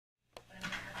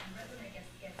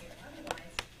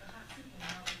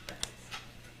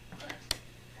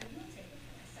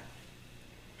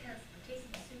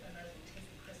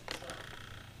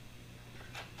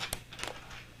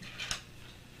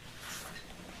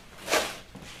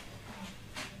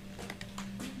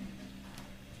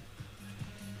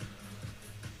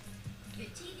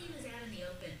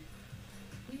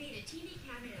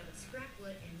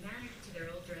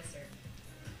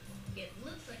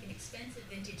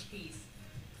piece.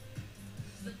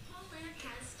 The pole lamp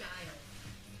has style.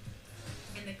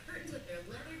 And the curtains with their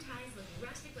leather ties look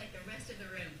rustic like the rest of the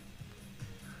room.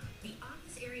 The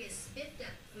office area is spiffed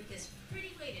up with this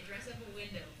pretty way to dress up a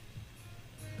window.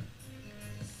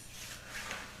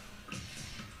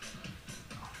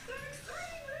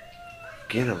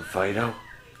 Get him, Fido.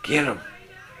 Get him.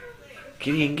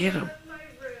 Gideon, get him.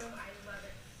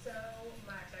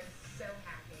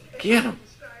 Get him.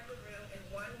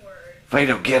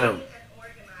 Fido, get him.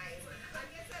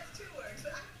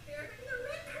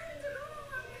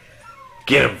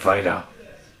 Get him, Fido.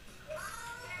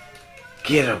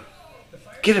 Get him.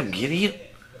 Get him, Gideon.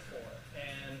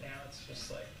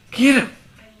 Get him.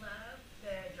 I love the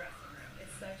dressing room.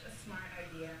 It's such a smart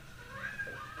idea.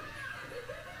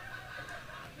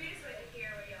 We just wait to hear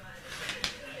what you'll have to say.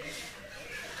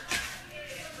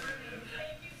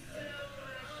 Thank you so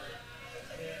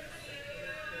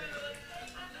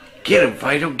much. Get him,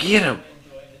 Fido. Get him.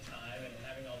 Enjoying the time and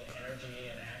having all the energy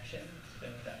and action. It's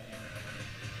been dynamic.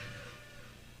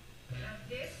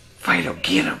 Fido,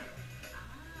 get him.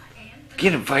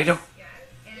 Get him, Fido.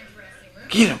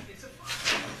 Get him.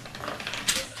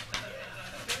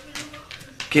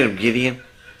 Get him, Gideon.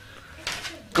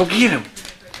 Go get him.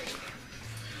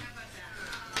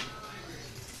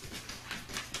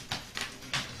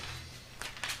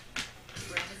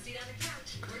 Grab a seat on the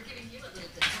couch. We're giving you a little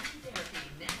design therapy.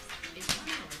 Next is 1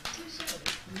 hour, 2 shows,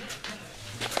 no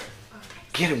covers.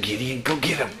 Get him, Gideon. Go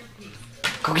get him.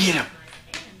 Go get him.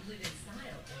 And live in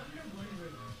style under one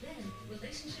roof. Then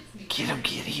relationships make Get him,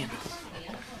 Gideon.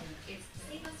 It's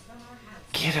Save Us From Our House.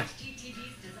 Get him.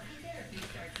 GTV's design therapy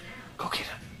starts now. Go get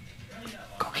him.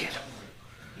 Go get him.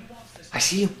 I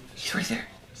see him. He's right there.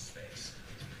 Space. It's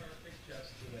perfect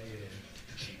just the way it is.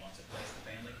 She wants a place the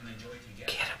family can enjoy together.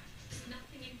 Get him. There's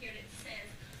nothing in here that says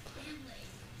family.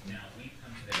 Now we've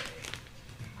come to their aid.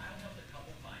 I'll help the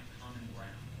couple find common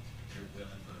ground. You're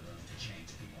willing for the room to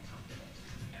change to be more comfortable.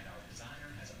 And our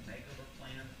designer has a makeover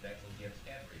plan that will give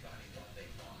everybody what they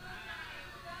want.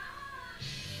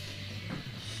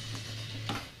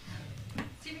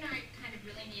 Steve and I kind of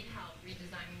really need help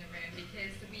redesigning the room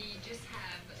because we just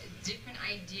have different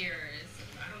ideas.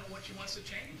 I don't know what she wants to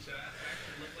change. I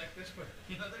could look like this for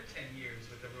another 10 years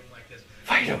with a room like this.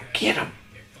 Fido, get him.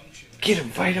 It functions. Get him,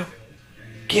 Fido.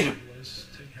 Get him. Was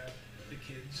to have the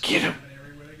kids Get him. have an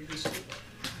area where they can do schoolwork.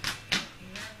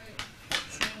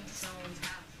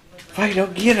 Fido,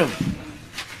 get him.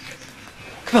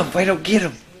 Come on, Fido, get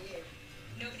him.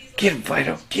 Nobody's Get him,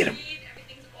 Fido. Get him.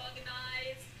 Everything's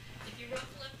organized. If you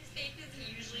ruffle up his papers, he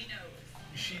usually knows.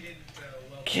 She didn't,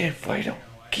 well, Get him, Fido.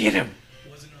 Get him.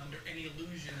 wasn't under any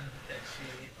illusion that she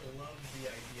loved the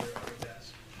idea of a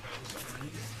desk. That was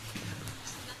unneeded.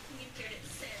 There's nothing in here that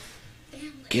says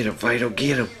family. Get him, Fido.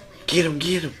 Get him. Get him,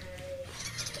 get him.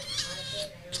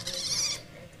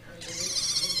 Some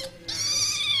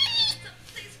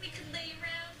place we could lay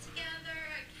around together,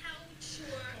 a couch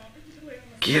or...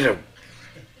 Get him.